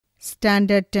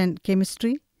Standard 10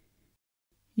 Chemistry,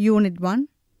 Unit 1,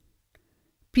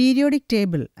 Periodic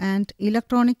Table and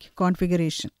Electronic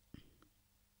Configuration.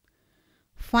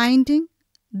 Finding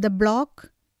the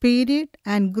block, period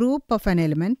and group of an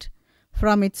element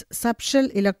from its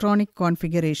subshell electronic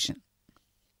configuration.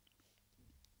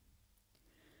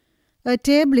 A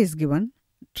table is given.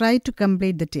 Try to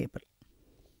complete the table.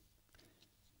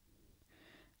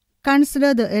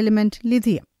 Consider the element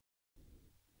lithium.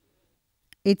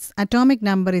 Its atomic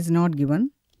number is not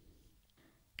given.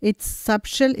 Its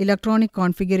subshell electronic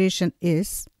configuration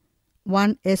is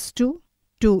 1s2,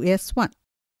 2s1.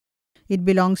 It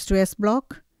belongs to S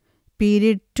block,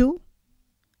 period 2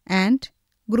 and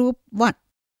group 1.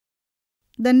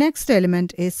 The next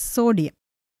element is sodium.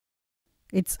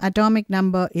 Its atomic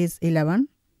number is 11.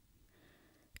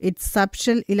 Its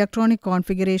subshell electronic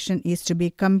configuration is to be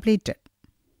completed.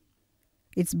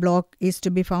 Its block is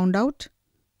to be found out.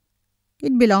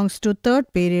 It belongs to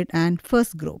third period and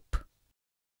first group.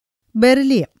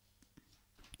 Beryllium.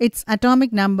 Its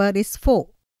atomic number is 4.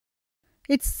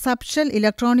 Its subshell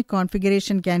electronic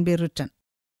configuration can be written.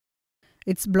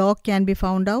 Its block can be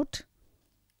found out.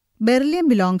 Beryllium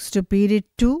belongs to period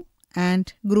 2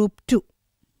 and group 2.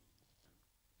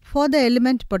 For the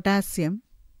element potassium,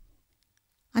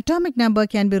 atomic number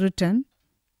can be written.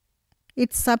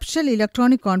 Its subshell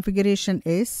electronic configuration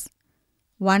is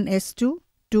 1s2,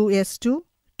 2s2,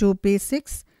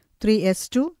 2p6,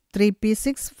 3s2,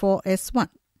 3p6, 4s1.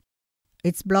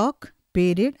 Its block,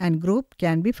 period and group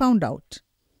can be found out.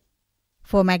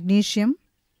 For magnesium,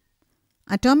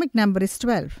 atomic number is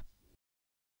 12.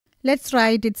 Let's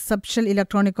write its subshell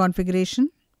electronic configuration.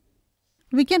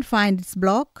 We can find its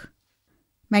block.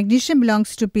 Magnesium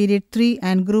belongs to period 3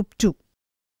 and group 2.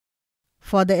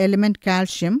 For the element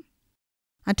calcium,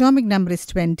 atomic number is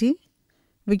 20.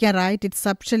 We can write its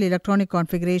subshell electronic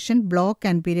configuration, block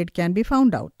and period can be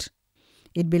found out.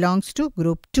 It belongs to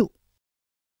group 2.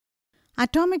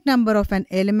 Atomic number of an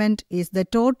element is the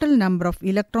total number of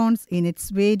electrons in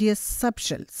its various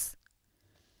subshells.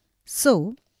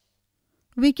 So,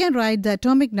 we can write the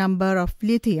atomic number of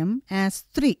lithium as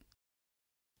 3.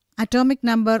 Atomic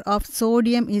number of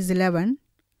sodium is 11.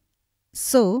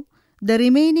 So, the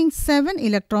remaining 7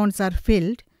 electrons are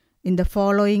filled in the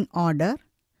following order,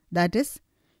 that is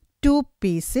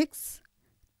 2p6,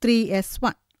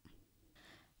 3s1.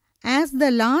 As the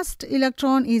last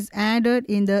electron is added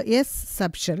in the S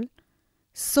subshell,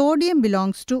 sodium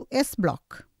belongs to S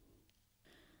block.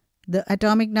 The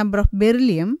atomic number of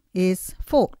beryllium is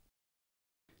 4.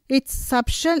 Its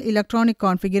subshell electronic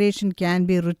configuration can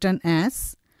be written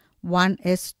as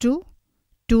 1s2,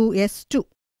 2s2.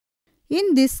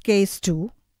 In this case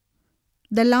too,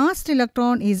 the last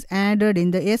electron is added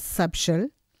in the S subshell.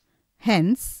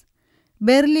 Hence,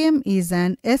 beryllium is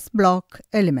an S block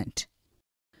element.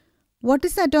 What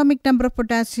is the atomic number of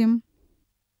potassium?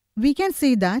 We can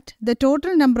see that the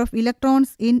total number of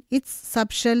electrons in its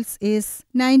subshells is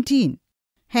 19.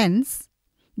 Hence,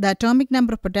 the atomic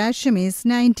number of potassium is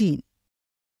 19.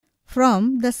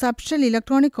 From the subshell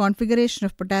electronic configuration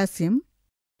of potassium,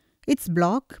 its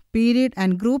block, period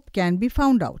and group can be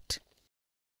found out.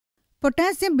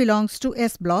 Potassium belongs to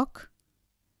S block.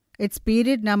 Its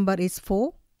period number is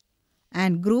 4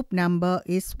 and group number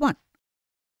is 1.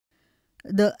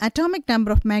 The atomic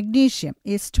number of magnesium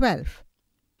is 12.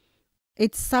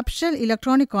 Its subshell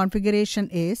electronic configuration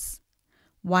is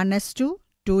 1s2,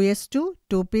 2s2,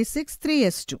 2p6,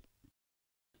 3s2.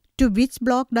 To which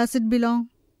block does it belong?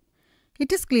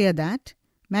 It is clear that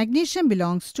magnesium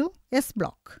belongs to S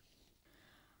block.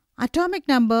 Atomic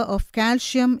number of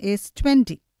calcium is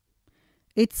 20.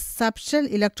 Its subshell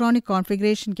electronic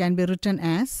configuration can be written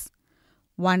as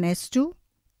 1s2,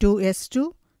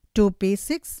 2s2,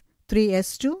 2p6,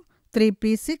 3s2,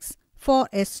 3p6,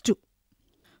 4s2.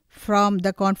 From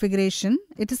the configuration,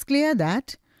 it is clear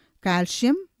that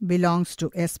calcium belongs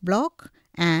to S block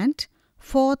and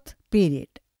fourth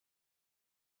period.